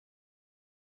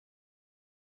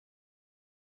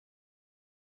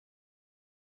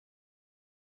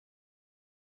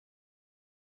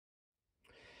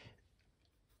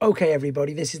Okay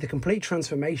everybody, this is the complete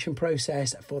transformation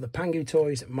process for the Pangu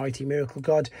Toys Mighty Miracle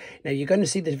God. Now you're going to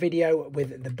see the video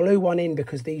with the blue one in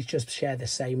because these just share the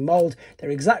same mould. They're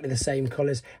exactly the same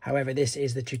colours. However, this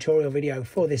is the tutorial video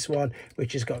for this one,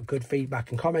 which has got good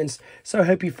feedback and comments. So I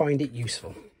hope you find it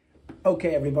useful.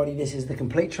 Okay everybody, this is the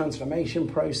complete transformation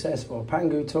process for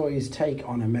Pangu Toys take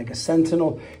on a Mega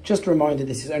Sentinel. Just a reminder,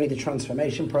 this is only the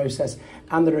transformation process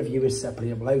and the review is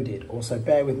separately uploaded. Also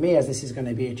bear with me as this is going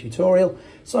to be a tutorial,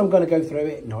 so I'm going to go through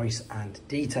it nice and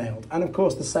detailed. And of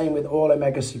course the same with all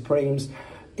Omega Supremes,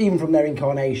 even from their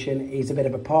incarnation, he's a bit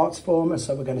of a parts former,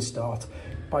 so we're going to start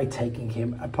by taking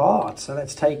him apart. So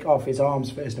let's take off his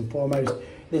arms first and foremost.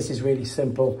 This is really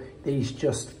simple. These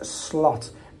just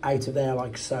slot out of there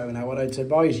like so. Now what I'd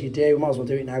advise you do, might as well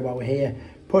do it now while we're here,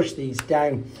 push these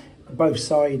down both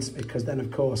sides, because then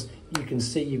of course you can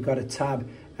see you've got a tab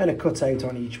and a cutout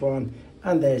on each one,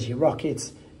 and there's your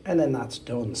rockets, and then that's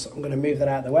done. So I'm going to move that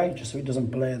out of the way just so it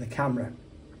doesn't blur the camera.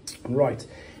 Right,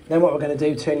 then what we're going to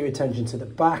do, turn your attention to the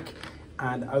back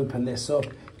and open this up,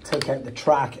 take out the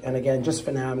track, and again just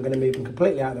for now I'm going to move them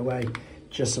completely out of the way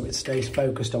just so it stays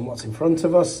focused on what's in front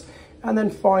of us. And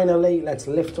then finally, let's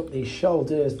lift up these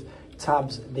shoulders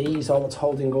tabs. These are what's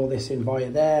holding all this in via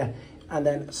there. And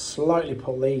then slightly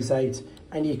pull these out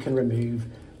and you can remove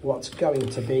what's going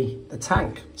to be the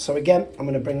tank. So again, I'm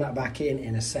going to bring that back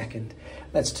in a second.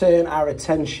 Let's turn our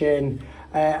attention,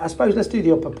 I suppose let's do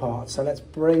the upper part. So let's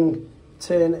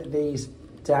turn these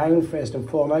down first and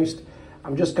foremost.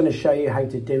 I'm just going to show you how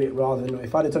to do it rather than,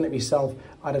 if I'd have done it myself,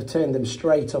 I'd have turned them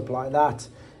straight up like that,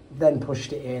 then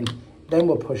pushed it in. Then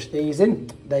we'll push these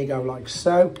in, they go like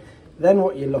so. Then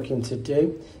what you're looking to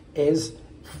do is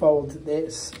fold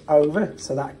this over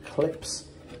so that clips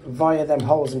via them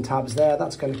holes and tabs there.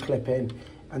 That's going to clip in,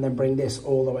 and then bring this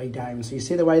all the way down. So you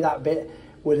see the way that bit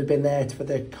would have been there for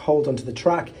the hold onto the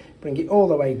track, bring it all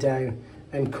the way down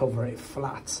and cover it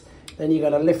flat. Then you're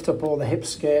going to lift up all the hip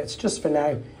skirts just for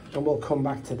now, and we'll come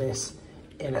back to this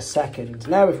in a second.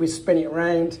 Now if we spin it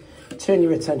around, turn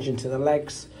your attention to the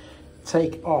legs,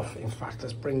 take off, in fact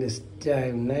let's bring this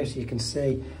down now so you can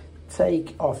see,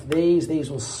 take off these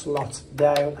will slot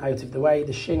down out of the way,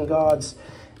 the shin guards.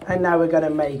 And now we're going to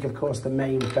make of course the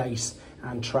main base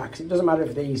and tracks. It doesn't matter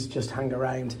if these just hang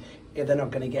around, if they're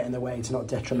not going to get in the way, it's not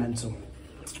detrimental.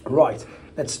 Right,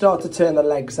 let's start to turn the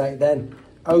legs out then.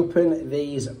 Open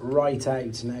these right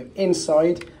out. Now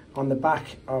inside on the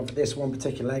back of this one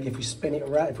particular leg, if we spin it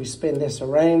around, if we spin this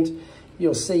around,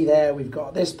 you'll see there we've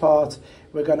got this part.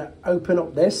 We're going to open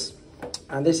up this,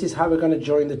 and this is how we're going to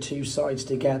join the two sides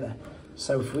together.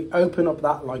 So if we open up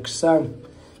that like so,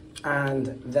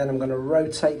 and then I'm going to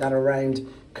rotate that around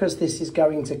because this is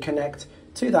going to connect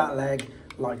to that leg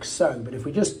like so. But if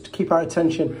we just keep our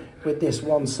attention with this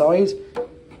one side,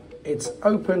 it's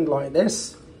opened like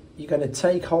this. You're going to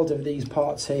take hold of these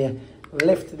parts here,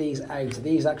 lift these out.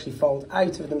 These actually fold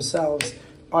out of themselves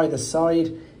either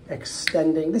side,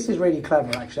 extending. This is really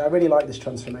clever actually. I really like this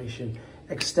transformation.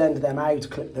 Extend them out,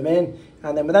 clip them in,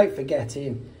 and then without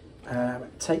forgetting,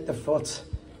 take the foot,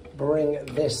 bring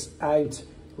this out,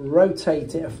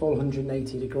 rotate it a full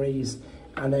 180 degrees,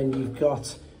 and then you've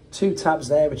got two tabs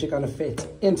there which are going to fit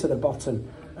into the bottom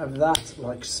of that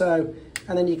like so.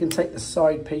 And then you can take the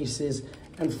side pieces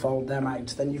and fold them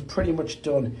out. Then you've pretty much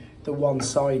done the one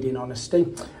side in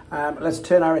honesty. Let's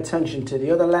turn our attention to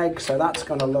the other leg. So that's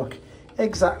going to look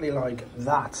exactly like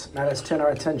that. Now let's turn our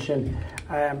attention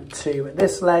to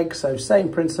this leg. So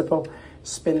same principle,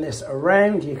 spin this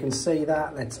around. You can see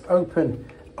that. Let's open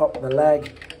up the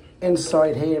leg.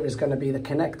 Inside here is going to be the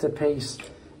connector piece.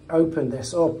 Open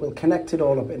this up. We'll connect it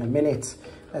all up in a minute.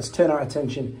 Let's turn our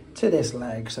attention to this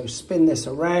leg. So spin this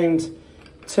around,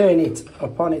 turn it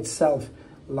upon itself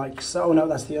like so. Oh no,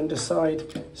 that's the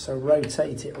underside. So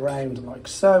rotate it round like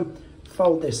so.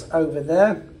 Fold this over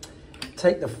there.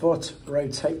 Take the foot,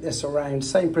 rotate this around.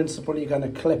 Same principle, you're going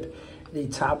to clip the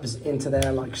tabs into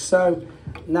there like so.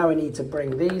 Now we need to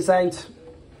bring these out.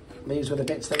 These were the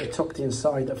bits that were tucked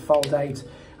inside that fold out.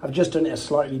 I've just done it a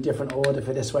slightly different order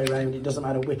for this way around. It doesn't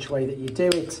matter which way that you do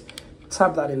it.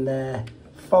 Tab that in there,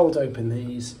 fold open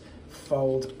these,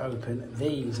 fold open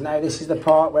these. Now this is the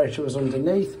part where it was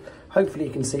underneath. Hopefully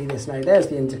you can see this now. There's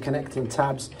the interconnecting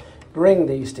tabs. Bring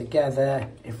these together.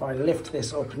 If I lift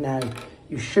this up now,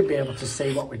 you should be able to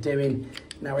see what we're doing.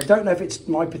 Now, I don't know if it's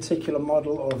my particular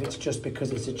model or if it's just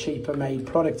because it's a cheaper made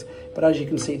product, but as you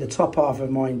can see, the top half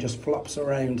of mine just flops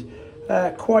around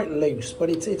quite loose, but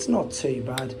it's not too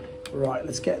bad. Right,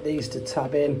 let's get these to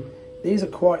tab in. These are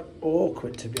quite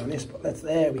awkward, to be honest, but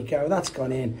there we go. That's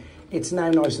gone in. It's now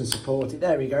nice and supported.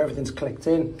 There we go. Everything's clicked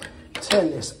in.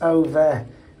 Turn this over.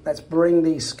 let's bring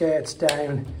these skirts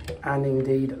down and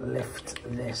indeed lift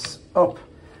this up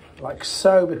like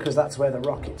so, because that's where the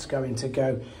rocket's going to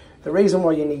go. The reason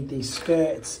why you need these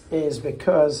skirts is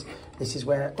because this is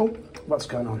where, oh, what's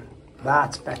going on?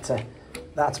 That's better.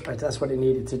 That's better. That's what it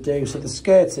needed to do. So the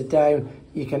skirts are down.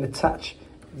 You can attach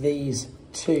these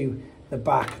to the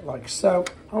back like so.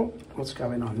 Oh, what's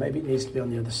going on? Maybe it needs to be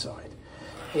on the other side.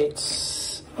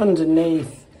 It's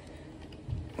underneath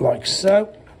like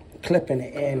so, clipping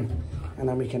it in, and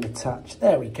then we can attach.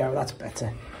 There we go. That's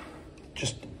better.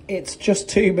 It's just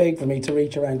too big for me to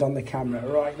reach around on the camera.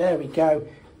 Right, there we go.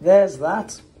 There's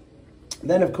that.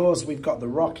 Then, of course, we've got the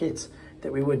rocket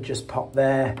that we would just pop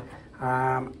there.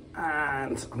 And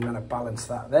I'm going to balance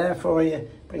that there for you.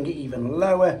 Bring it even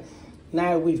lower.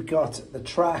 Now we've got the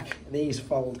track. These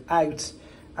fold out.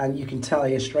 And you can tell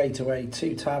here straight away,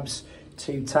 two tabs.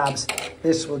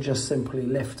 This will just simply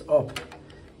lift up.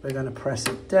 We're going to press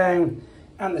it down.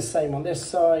 And the same on this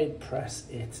side. Press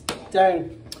it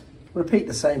down. Repeat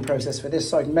the same process for this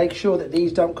side. Make sure that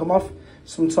these don't come off.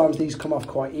 Sometimes these come off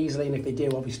quite easily, and if they do,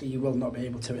 obviously you will not be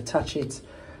able to attach it.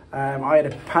 I had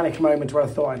a panic moment where I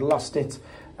thought I'd lost it,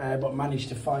 but managed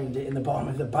to find it in the bottom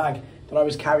of the bag that I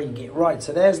was carrying it. Right,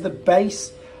 so there's the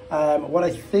base. What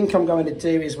I think I'm going to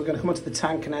do is we're going to come onto the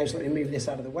tank now, so let me move this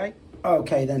out of the way.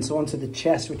 Okay then, so onto the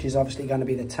chest, which is obviously going to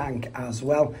be the tank as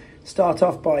well. Start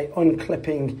off by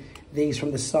unclipping these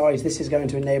from the sides. This is going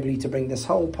to enable you to bring this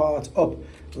whole part up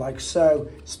like so.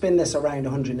 Spin this around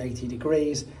 180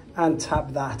 degrees and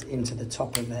tab that into the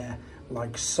top of there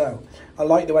like so. I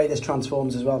like the way this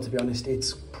transforms as well, to be honest.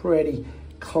 It's pretty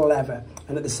clever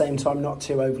and at the same time not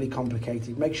too overly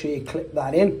complicated. Make sure you clip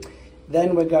that in.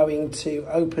 Then we're going to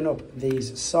open up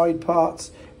these side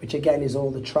parts, which again is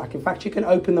all the track. In fact, you can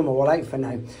open them all out for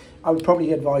now. I would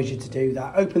probably advise you to do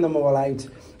that. Open them all out,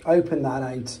 open that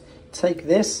out. Take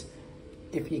this,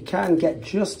 if you can, get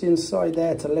just inside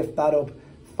there to lift that up.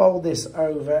 Fold this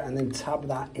over and then tab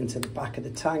that into the back of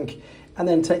the tank, and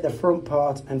then take the front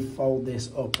part and fold this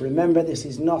up. Remember, this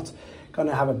is not going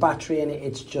to have a battery in it.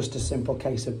 It's just a simple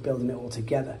case of building it all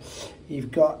together.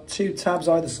 You've got two tabs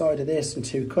either side of this and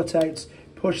two cutouts.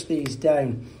 Push these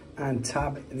down and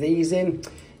tab these in.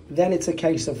 Then it's a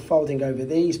case of folding over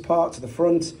these parts to the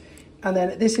front. And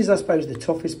then this is, I suppose, the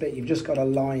toughest bit. You've just got to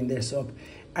line this up.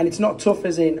 And it's not tough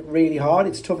as in really hard.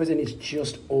 It's tough as in it's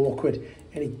just awkward.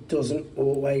 And it doesn't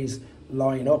always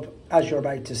line up, as you're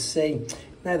about to see.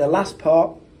 Now, the last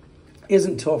part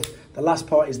isn't tough. The last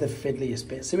part is the fiddliest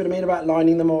bit. See what I mean about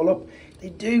lining them all up? They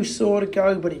do sort of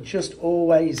go, but it just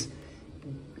always...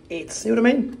 see what I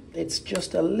mean? It's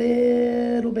just a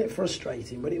little bit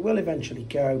frustrating, but it will eventually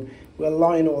go. We'll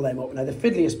line all them up. Now, the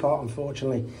fiddliest part,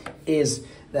 unfortunately, is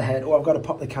the head. Oh, I've got to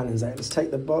pop the cannons out. Let's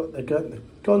take the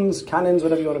guns, cannons,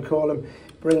 whatever you want to call them.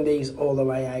 Bring these all the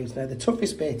way out. Now, the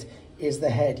toughest bit is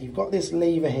the head. You've got this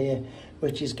lever here,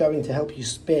 which is going to help you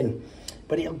spin,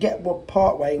 but it'll get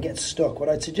part way and get stuck. What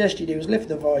I'd suggest you do is lift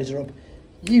the visor up,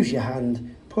 use your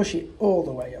hand, push it all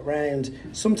the way around.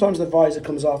 Sometimes the visor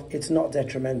comes off. It's not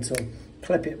detrimental.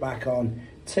 Clip it back on,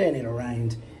 turn it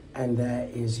around, and there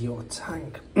is your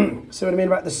tank. See what I mean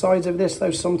about the sides of this,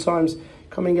 though? Sometimes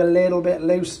coming a little bit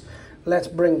loose. Let's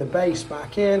bring the base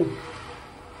back in,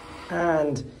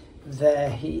 and there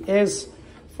he is,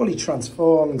 fully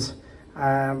transformed.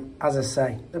 As I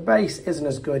say, the base isn't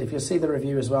as good. If you'll see the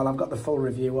review as well, I've got the full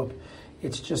review up.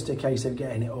 It's just a case of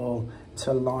getting it all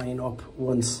to line up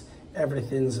once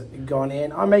everything's gone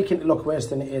in. I'm making it look worse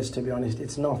than it is, to be honest.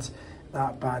 It's not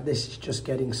that bad. This is just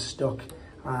getting stuck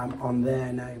on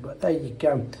there now, but there you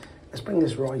go. Let's bring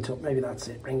this right up. Maybe that's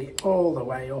it. Bring it all the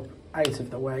way up, out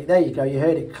of the way. There you go. You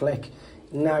heard it click.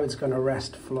 Now it's going to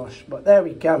rest flush, but there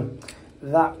we go.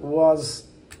 That was...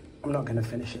 I'm not going to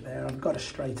finish it there. I've got to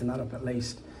straighten that up at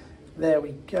least. There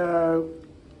we go.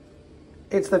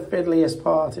 It's the fiddliest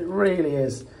part. It really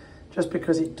is. Just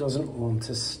because it doesn't want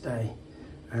to stay.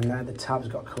 And now the tab's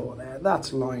got caught there.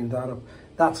 That's lined that up.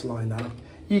 That's lined that up.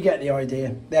 You get the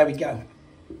idea. There we go.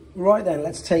 Right then,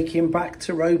 let's take him back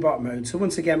to robot mode. So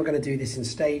once again, we're going to do this in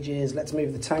stages. Let's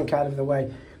move the tank out of the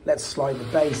way. Let's slide the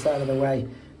base out of the way.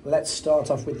 Let's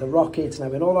start off with the rocket.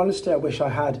 Now, in all honesty, I wish I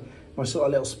had my sort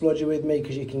of little spludger with me,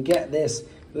 because you can get this,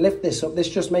 lift this up. This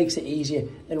just makes it easier.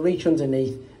 Then reach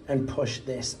underneath and push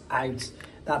this out.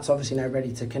 That's obviously now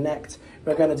ready to connect.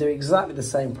 We're going to do exactly the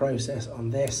same process on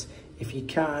this. If you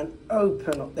can,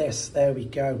 open up this. There we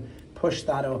go. Push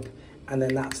that up, and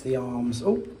then that's the arms.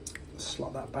 Oh,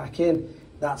 slot that back in.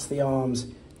 That's the arms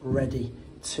ready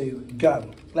to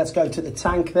go. Let's go to the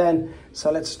tank then.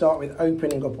 So let's start with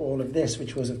opening up all of this,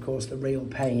 which was, of course, the real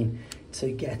pain to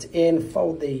get in.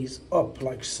 Fold these up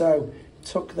like so.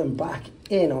 tuck them back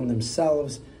in on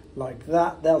themselves like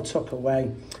that. They'll tuck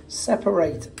away.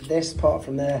 Separate this part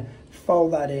from there,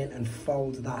 fold that in and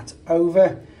fold that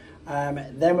over.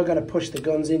 Then we're going to push the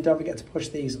guns in. Don't forget to push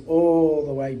these all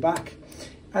the way back.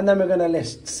 And then we're going to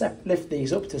lift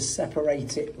these up to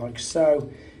separate it like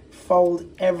so. Fold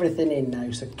everything in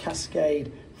now. So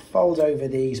cascade, fold over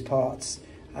these parts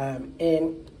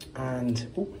in,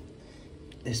 and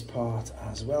this part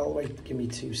as well. Wait, give me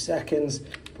 2 seconds.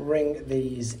 Bring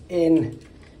these in.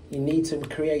 You need to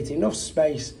create enough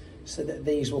space so that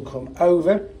these will come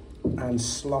over and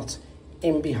slot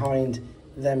in behind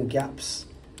them gaps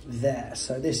there.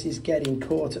 So this is getting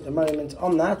caught at the moment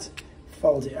on that.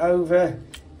 Fold it over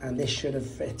and this should have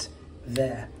fit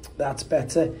there. That's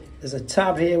better. There's a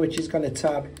tab here which is going to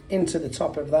tab into the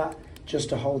top of that just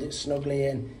to hold it snugly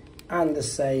in, and the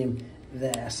same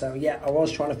there. So yeah, I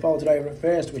was trying to fold it over at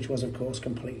first, which was of course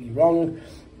completely wrong.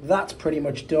 That's pretty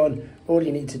much done. All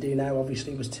you need to do now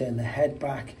obviously was turn the head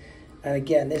back, and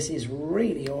again this is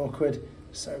really awkward,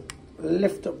 so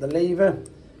lift up the lever,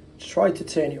 try to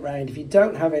turn it round. If you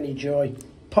don't have any joy,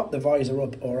 pop the visor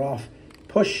up or off,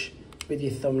 push with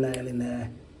your thumbnail in there,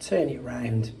 turn it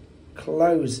round,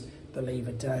 close the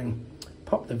lever down,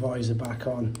 pop the visor back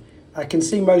on. I can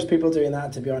see most people doing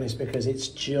that, to be honest, because it's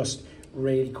just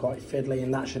really quite fiddly,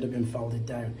 and that should have been folded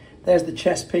down. There's the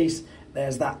chest piece,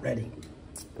 there's that ready.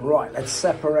 Right, let's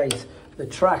separate the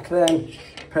track then.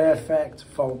 Perfect.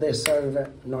 Fold this over,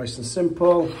 nice and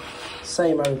simple.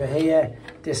 Same over here.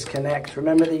 Disconnect.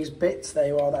 Remember these bits? There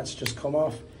you are, that's just come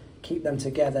off. Keep them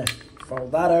together.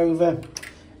 Fold that over.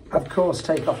 Of course,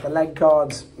 take off the leg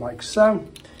guards like so.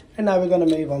 And now we're going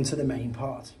to move on to the main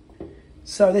part.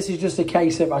 So this is just a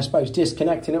case of, I suppose,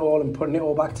 disconnecting it all and putting it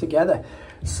all back together.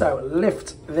 So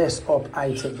lift this up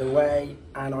out of the way,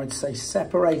 and I'd say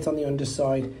separate on the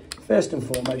underside first and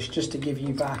foremost, just to give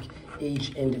you back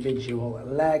each individual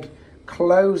leg.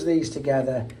 Close these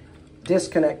together,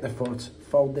 disconnect the foot,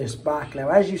 fold this back. Now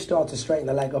as you start to straighten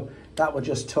the leg up, that will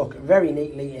just tuck very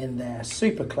neatly in there.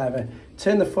 Super clever.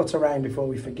 Turn the foot around before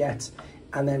we forget,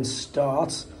 and then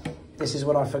start. This is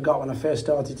what I forgot when I first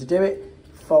started to do it.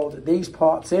 Fold these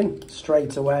parts in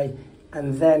straight away,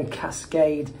 and then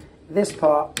cascade this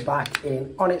part back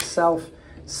in on itself.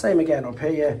 Same again up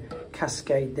here,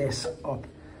 cascade this up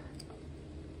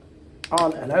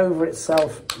on and over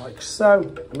itself like so,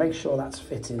 and make sure that's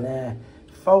fitting there.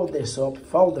 Fold this up,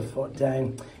 fold the foot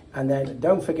down, and then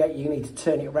don't forget you need to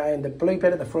turn it around. The blue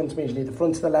bit at the front means you need the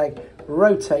front of the leg.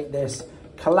 Rotate this,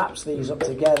 collapse these up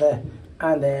together,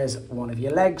 and there's one of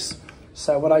your legs.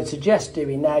 So what I'd suggest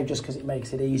doing now, just because it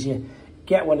makes it easier,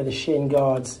 get one of the shin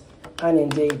guards and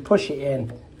indeed push it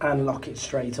in and lock it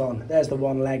straight on. There's the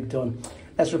one leg done.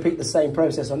 Let's repeat the same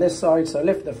process on this side. So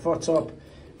lift the foot up,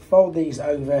 fold these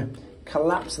over,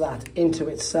 collapse that into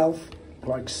itself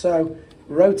like so,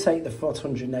 rotate the foot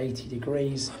 180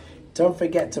 degrees. Don't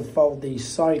forget to fold these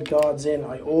side guards in.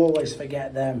 I always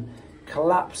forget them.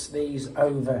 Collapse these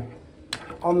over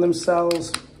on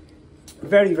themselves.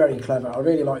 Very, very clever. I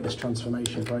really like this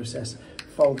transformation process.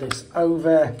 Fold this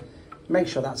over, make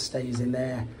sure that stays in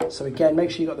there. So again,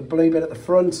 make sure you've got the blue bit at the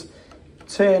front.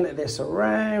 Turn this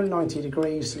around 90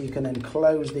 degrees so you can then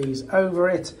close these over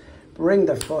it. Bring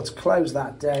the foot, close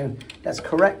that down. Let's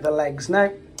correct the legs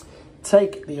now.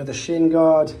 Take the other shin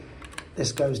guard.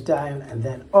 This goes down and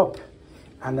then up.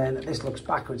 And then this looks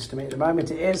backwards to me at the moment.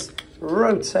 It is.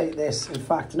 Rotate this. In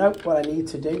fact, nope, what I need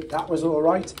to do, that was all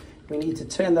right. We need to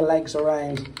turn the legs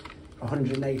around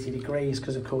 180 degrees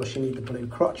because of course you need the blue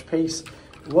crotch piece.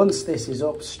 Once this is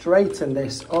up, straighten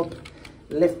this up,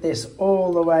 lift this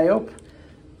all the way up.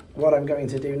 What I'm going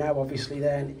to do now obviously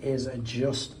then is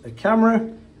adjust the camera.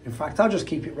 In fact, I'll just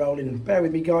keep it rolling. Bear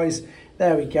with me guys.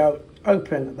 There we go.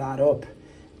 Open that up.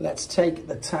 Let's take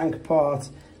the tank part.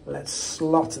 Let's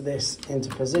slot this into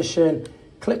position.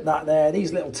 Clip that there.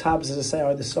 These little tabs, as I say,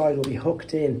 either side will be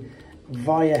hooked in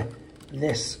via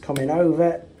this coming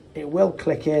over. It will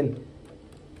click in.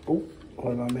 Oh,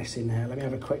 what am I missing there? Let me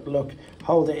have a quick look.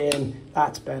 Hold it in.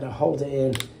 That's better. Hold it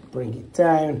in. Bring it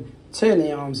down. Turn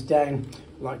the arms down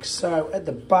like so. At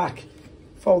the back,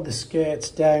 fold the skirts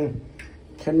down.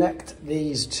 Connect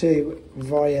these two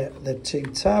via the two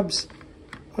tabs.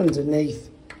 Underneath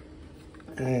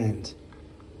and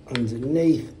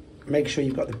underneath. Make sure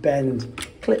you've got the bend.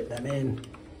 Clip them in.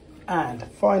 And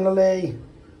finally,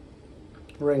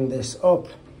 bring this up,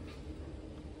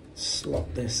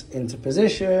 slot this into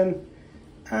position,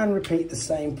 and repeat the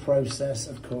same process,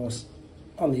 of course,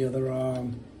 on the other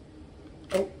arm.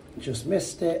 Oh, just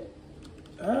missed it.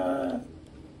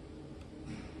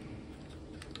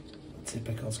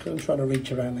 Typical. I'm trying to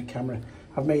reach around the camera.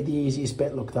 I've made the easiest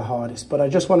bit look the hardest. But I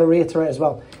just want to reiterate as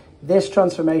well, this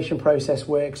transformation process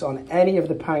works on any of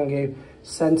the Pangu,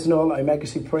 Sentinel, Omega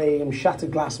Supreme,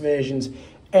 Shattered Glass versions,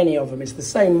 any of them. It's the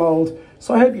same mold.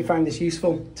 So I hope you found this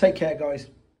useful. Take care, guys.